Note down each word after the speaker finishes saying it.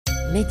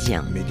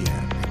ميديان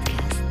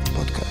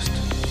بودكاست.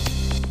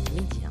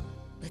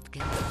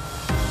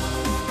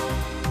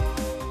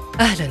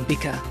 أهلا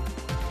بك.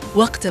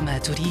 وقتما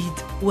تريد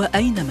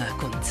وأينما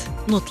كنت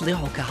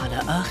نطلعك على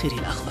آخر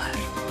الأخبار.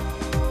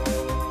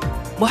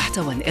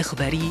 محتوى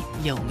إخباري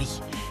يومي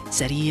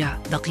سريع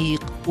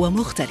دقيق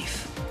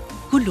ومختلف،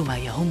 كل ما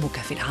يهمك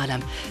في العالم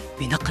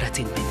بنقرة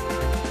منه.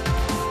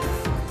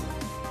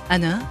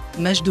 أنا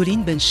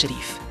مجدولين بن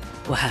شريف،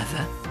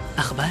 وهذا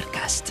أخبار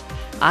كاست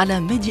على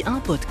ميديان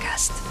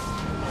بودكاست.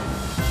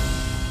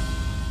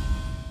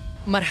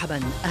 مرحباً.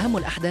 أهم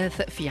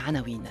الأحداث في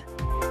عناوين.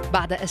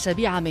 بعد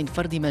أسابيع من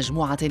فرض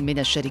مجموعة من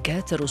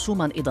الشركات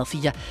رسوما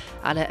إضافية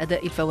على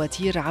أداء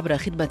الفواتير عبر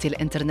خدمة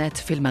الإنترنت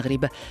في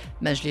المغرب،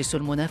 مجلس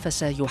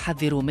المنافسة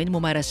يحذر من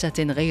ممارسات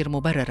غير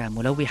مبررة،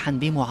 ملوحا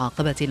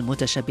بمعاقبة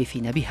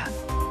المتشبثين بها.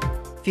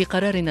 في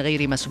قرار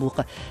غير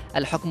مسبوق،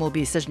 الحكم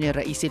بسجن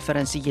الرئيس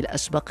الفرنسي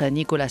الأسبق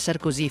نيكولا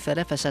ساركوزي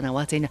 3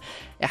 سنوات،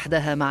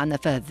 إحداها مع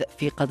النفاذ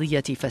في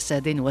قضية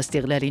فساد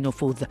واستغلال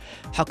نفوذ.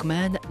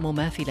 حكمان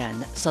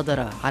مماثلان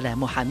صدرا على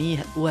محاميه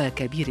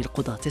وكبير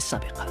القضاة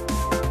السابق.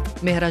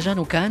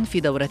 مهرجان كان في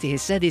دورته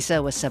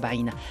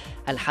 76،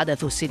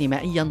 الحدث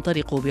السينمائي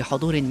ينطلق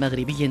بحضور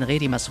مغربي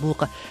غير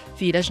مسبوق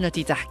في لجنة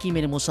تحكيم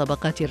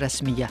المسابقات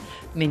الرسمية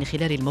من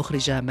خلال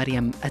المخرجة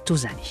مريم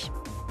التوزاني.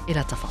 إلى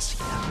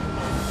التفاصيل.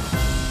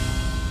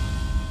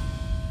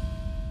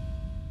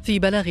 في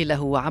بلاغ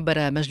له،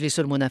 عبر مجلس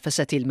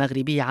المنافسة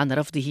المغربي عن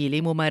رفضه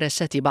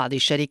لممارسات بعض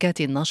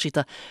الشركات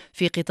الناشطة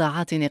في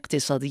قطاعات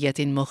اقتصادية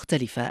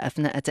مختلفة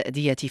أثناء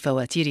تأدية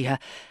فواتيرها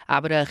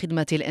عبر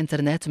خدمة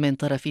الإنترنت من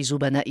طرف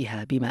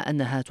زبنائها، بما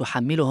أنها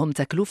تحملهم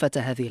تكلفة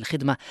هذه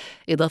الخدمة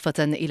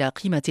إضافة إلى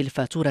قيمة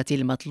الفاتورة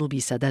المطلوب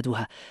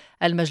سدادها.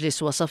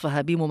 المجلس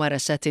وصفها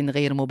بممارسات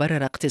غير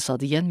مبررة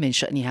اقتصاديا من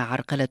شأنها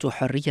عرقلة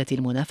حرية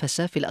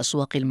المنافسة في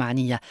الأسواق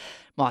المعنية،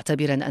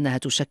 معتبرا أنها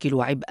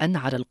تشكل عبئا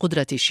على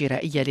القدرة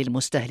الشرائية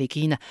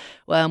للمستهلكين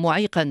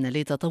ومعيقا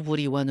لتطور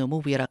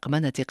ونمو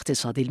رقمنة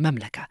اقتصاد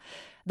المملكة.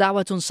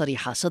 دعوة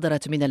صريحة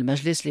صدرت من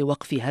المجلس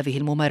لوقف هذه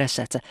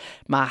الممارسات،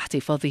 مع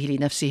احتفاظه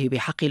لنفسه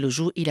بحق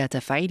اللجوء إلى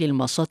تفعيل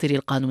المساطر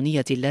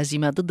القانونية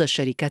اللازمة ضد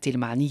الشركات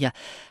المعنية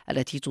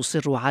التي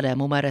تصر على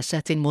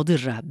ممارسات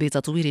مضرة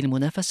بتطوير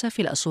المنافسة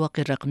في الأسواق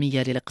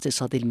الرقمية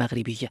للاقتصاد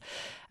المغربي.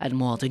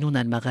 المواطنون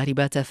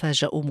المغاربة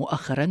تفاجؤوا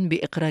مؤخرا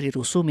بإقرار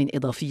رسوم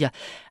إضافية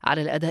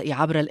على الأداء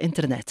عبر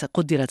الإنترنت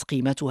قدرت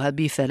قيمتها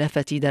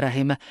ب3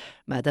 دراهم،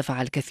 ما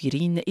دفع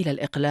الكثيرين إلى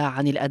الإقلاع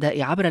عن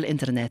الأداء عبر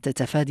الإنترنت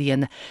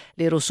تفاديا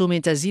لرسوم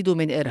تزيد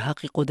من إرهاق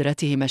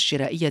قدرتهم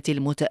الشرائية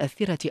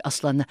المتأثرة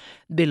أصلا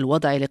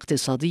بالوضع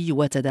الاقتصادي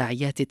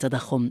وتداعيات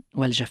التضخم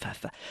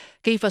والجفاف.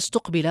 كيف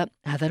استقبل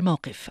هذا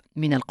الموقف؟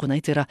 من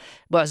القنيطرة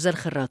بعز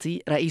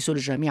الخراطي، رئيس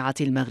الجامعة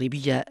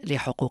المغربية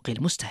لحقوق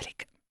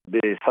المستهلك.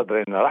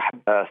 بصدر رحب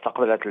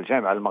استقبلت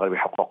الجامعة المغربية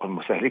حقوق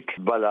المستهلك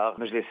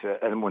بلاغ مجلس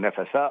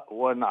المنافسة،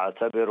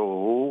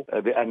 ونعتبره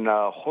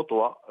بأن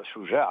خطوة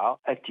شجاعة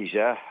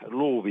اتجاه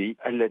لوبي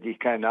الذي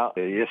كان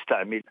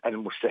يستعمل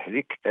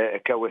المستهلك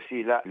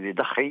كوسيلة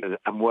لضخ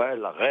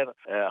الأموال غير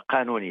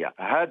قانونية.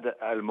 هذا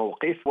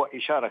الموقف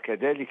وإشارة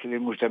كذلك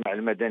للمجتمع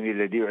المدني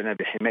الذي يعنى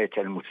بحماية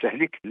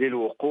المستهلك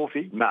للوقوف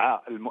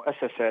مع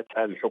المؤسسات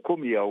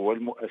الحكومية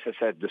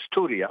والمؤسسات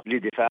الدستورية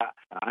للدفاع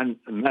عن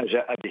ما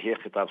جاء به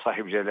خطاب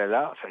صاحب جلالة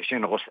في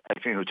 20 أغسطس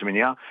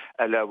 2008،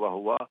 ألا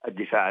وهو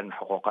الدفاع عن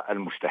حقوق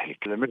المستهلك.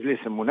 مجلس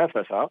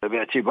المنافسة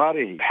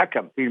باعتباره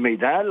حكم في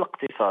الميدان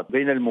الاقتصاد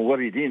بين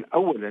الموردين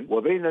أولا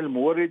وبين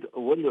المورد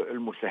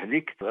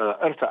والمستهلك،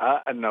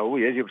 ارتأى أنه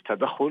يجب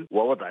التدخل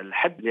ووضع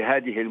الحد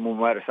لهذه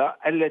الممارسة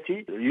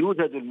التي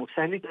يوجد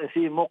المستهلك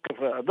في موقف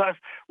ضعف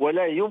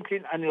ولا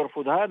يمكن أن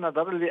يرفضها،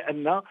 نظرا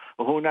لأن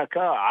هناك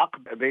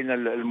عقد بين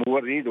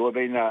المورد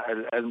وبين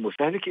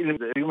المستهلك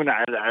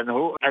يمنع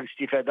عنه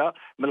الاستفادة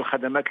من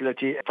الخدمات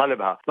التي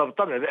طلبها.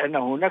 فبالطبع بأن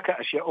هناك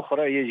أشياء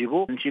أخرى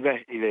يجب الانتباه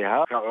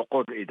إليها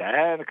كعقود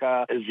الإدعام،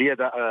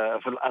 كالزيادة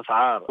في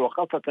الأسعار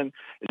وخاصة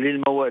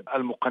للمواد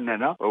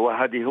المقننة،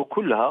 وهذه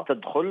كلها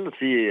تدخل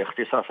في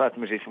اختصاصات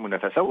مجلس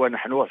المنافسة،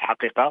 ونحن في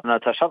الحقيقة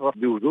نتشرف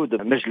بوجود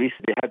مجلس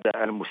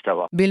بهذا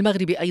المستوى.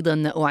 بالمغرب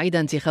أيضا أعيد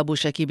انتخاب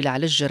شكيب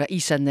العلج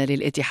رئيسا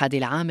للاتحاد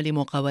العام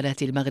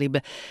لمقاولات المغرب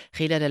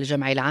خلال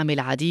الجمع العام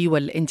العادي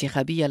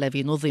والانتخابي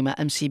الذي نظم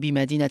أمس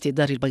بمدينة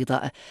الدار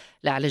البيضاء.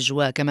 العلج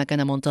وكما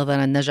كان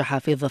منتظرا نجح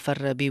في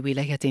الظفر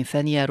بولاية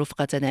ثانية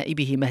رفقة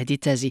نائبه مهدي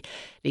التازي،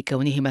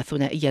 لكونهما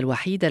الثنائي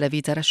الوحيد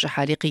الذي ترشح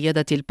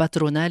لقيادة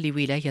الباترونا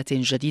لولاية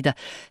جديدة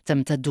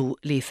تمتد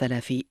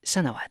ل3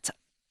 سنوات.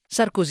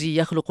 ساركوزي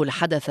يخلق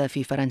الحدث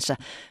في فرنسا.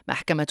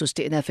 محكمة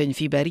استئناف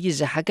في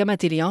باريس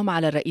حكمت اليوم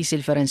على الرئيس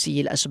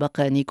الفرنسي الأسبق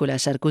نيكولا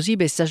ساركوزي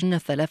بالسجن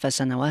 3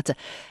 سنوات،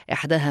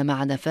 إحداها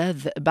مع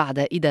نفاذ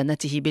بعد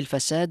إدانته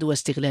بالفساد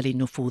واستغلال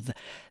النفوذ.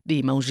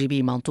 بموجب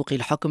منطوق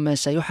الحكم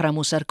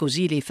سيحرم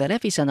ساركوزي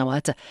ل3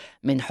 سنوات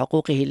من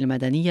حقوقه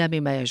المدنية،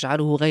 مما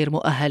يجعله غير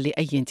مؤهل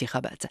لأي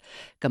انتخابات.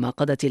 كما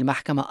قضت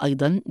المحكمة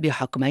أيضا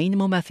بحكمين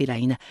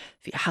مماثلين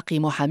في حق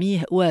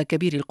محاميه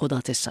وكبير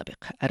القضاة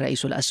السابق.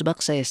 الرئيس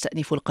الأسبق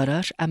سيستأنف القضاء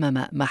القرار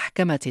أمام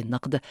محكمة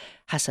النقد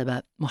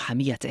حسب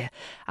محاميته.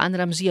 عن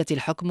رمزية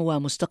الحكم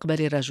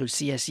ومستقبل الرجل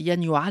سياسيا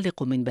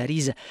يعلق من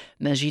باريس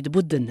مجيد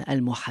بودن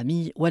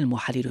المحامي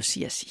والمحلل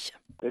السياسي.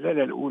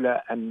 الدلالة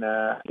الأولى أن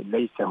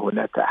ليس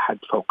هناك أحد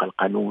فوق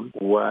القانون،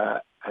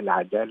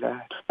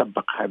 والعدالة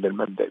تطبق هذا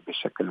المبدأ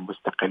بشكل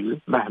مستقل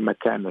مهما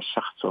كان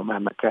الشخص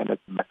ومهما كانت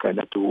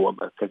مكانته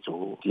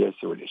ومركزه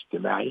السياسي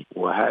والاجتماعي.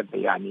 وهذا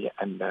يعني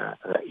أن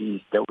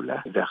رئيس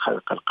دولة إذا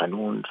خلق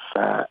القانون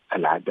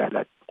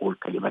فالعدالة تقول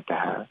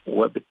كلمتها،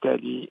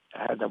 وبالتالي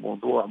هذا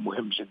موضوع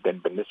مهم جدا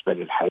بالنسبة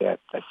للحياة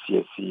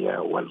السياسية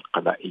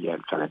والقضائية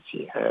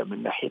الفرنسية.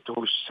 من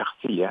ناحيته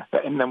الشخصية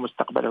فإن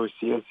مستقبله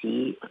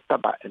السياسي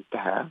بالطبع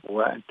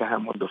انتهى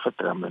منذ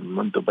فترة،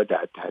 منذ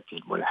بدأت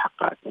هذه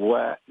الملاحقات.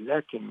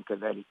 ولكن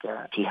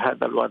كذلك في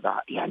هذا الوضع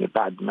يعني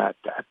بعد ما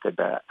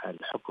تأكد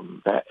الحكم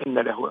فإن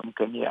له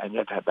إمكانية أن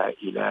يذهب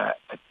إلى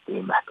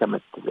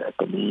محكمة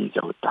التمييز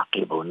أو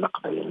التعقيب أو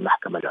النقد، هي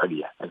المحكمة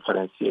العليا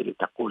الفرنسية،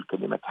 لتقول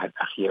كلمتها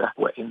الأخيرة.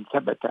 وإن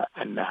ثبت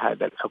أن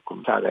هذا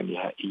الحكم صار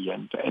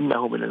نهائيا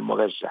فإنه من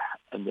المرجح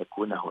أن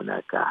يكون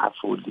هناك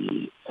عفو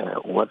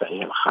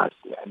لوضعه الخاص،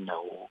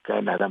 لأنه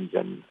كان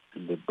رمزا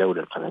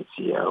للدولة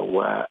الفرنسية،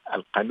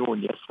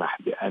 والقانون يسمح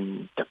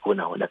بأن تكون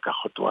هناك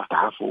خطوة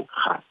عفو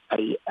خاص،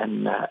 أي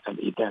أن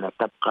الإدانة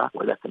تبقى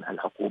ولكن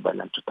العقوبة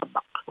لن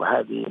تطبق.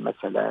 وهذه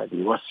مسألة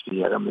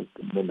لوصفها رمز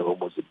من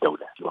رموز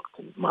الدولة في وقت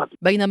ماضي.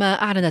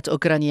 بينما أعلنت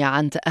أوكرانيا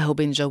عن تأهب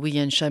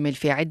جوي شامل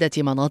في عدة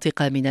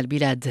مناطق من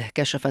البلاد،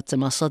 كشفت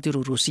مصادر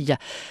روسية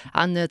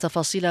عن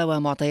تفاصيل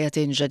ومعطيات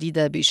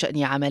جديدة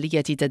بشأن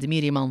عملية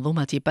تدمير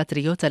منظومة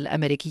باتريوت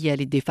الأمريكية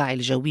للدفاع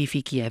الجوي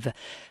في كييف.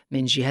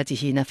 من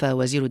جهته نفى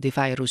وزير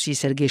الدفاع الروسي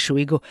سيرجي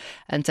شويغو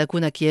أن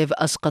تكون كييف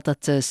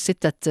أسقطت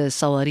 6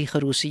 صواريخ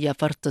روسية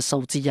فرط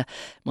صوتية،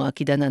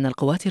 مؤكدا أن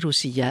القوات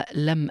الروسية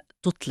لم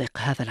تطلق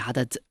هذا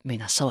العدد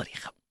من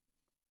الصواريخ.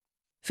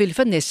 في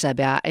الفن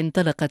السابع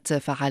انطلقت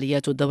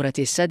فعاليات الدورة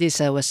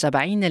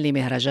 76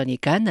 لمهرجان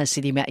كان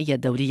السينمائي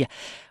الدولي،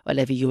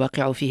 والذي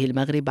يوقع فيه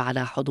المغرب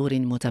على حضور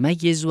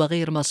متميز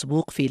وغير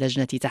مسبوق في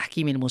لجنة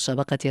تحكيم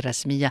المسابقة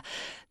الرسمية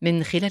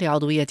من خلال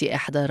عضوية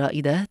إحدى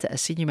رائدات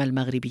السينما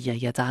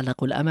المغربية.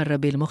 يتعلق الأمر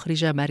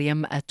بالمخرجة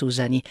مريم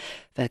التوزاني،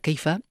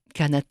 فكيف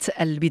كانت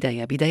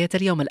بداية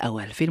اليوم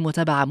الأول في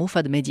المتابعة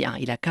موفد ميديا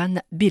إلى كان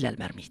بلا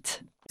المرميد؟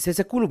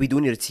 ستكون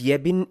بدون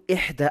ارتياب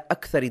إحدى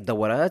أكثر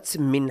الدورات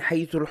من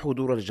حيث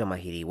الحضور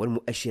الجماهيري،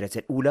 والمؤشرة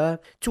الأولى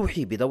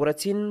توحي بدورة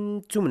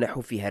تمنح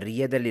فيها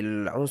الريادة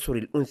للعنصر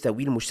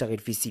الأنثوي المشتغل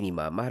في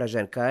السينما.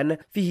 مهرجان كان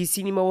فيه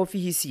سينما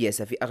وفيه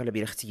سياسة في أغلب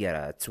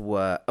الاختيارات،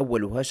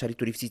 وأولها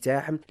شريط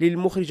الافتتاح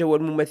للمخرجة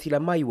والممثلة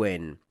ماي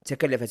وين،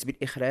 تكلفت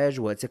بالإخراج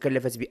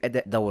وتكلفت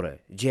بأداء دور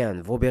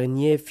جيان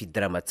فوبرنييه في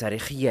الدراما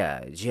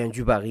التاريخية جيان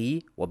دوباري،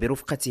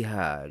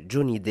 وبرفقتها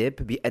جوني ديب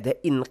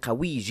بأداء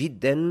قوي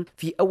جدا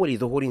في أول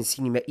ظهور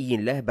سينمائي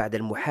له بعد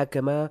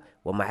المحاكمة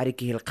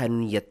ومعاركه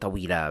القانونية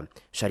الطويلة.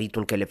 شريط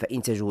كلف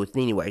إنتاجه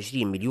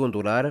 22 مليون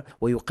دولار،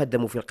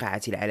 ويقدم في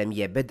القاعة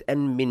العالمية بدءا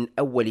من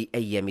أول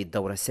أيام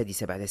الدورة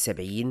 6 بعد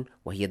 70،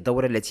 وهي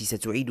الدورة التي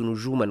ستعيد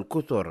نجوما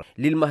كثر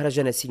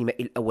للمهرجان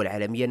السينمائي الأول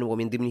عالميا،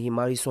 ومن ضمنهم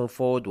ماريسون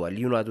فورد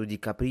وليوناردو دي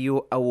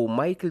كابريو أو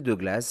مايكل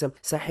دوغلاس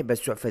صاحب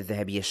السعفة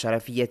الذهبية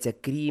الشرفية،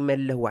 تكريما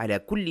له على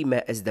كل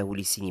ما أسده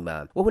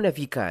للسينما. وهنا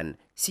في كان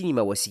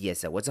سينما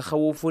وسياسة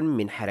وتخوف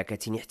من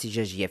حركة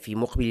احتجاجية في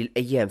مقبل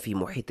الأيام في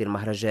محيط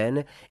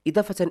المهرجان،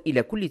 إضافة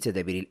إلى كل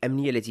التدابير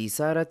الأمنية التي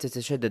صارت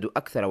تتشدد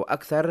أكثر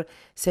وأكثر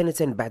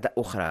سنة بعد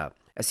أخرى.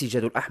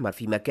 السجاد الأحمر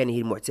في مكانه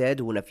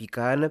المعتاد هنا في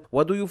كان،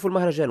 وضيوف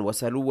المهرجان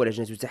وصلوا،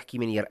 ولجنة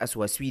تحكيم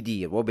يرأسها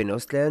سويدي روبن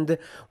أوسلاند،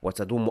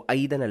 وتضم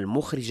أيضا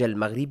المخرجة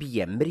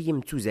المغربية مريم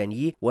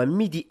توزاني،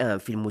 وميدي آن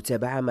في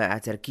المتابعة مع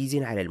تركيز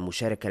على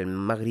المشاركة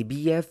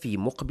المغربية في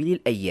مقبل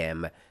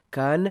الأيام.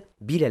 كان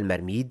بلا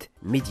المرميد،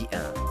 ميدي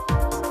آن.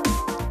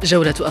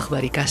 جولة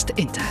أخبار كاست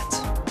انتهت.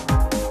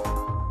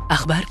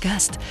 أخبار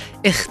كاست،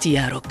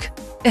 اختيارك،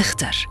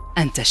 اختر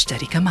أن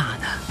تشترك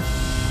معنا.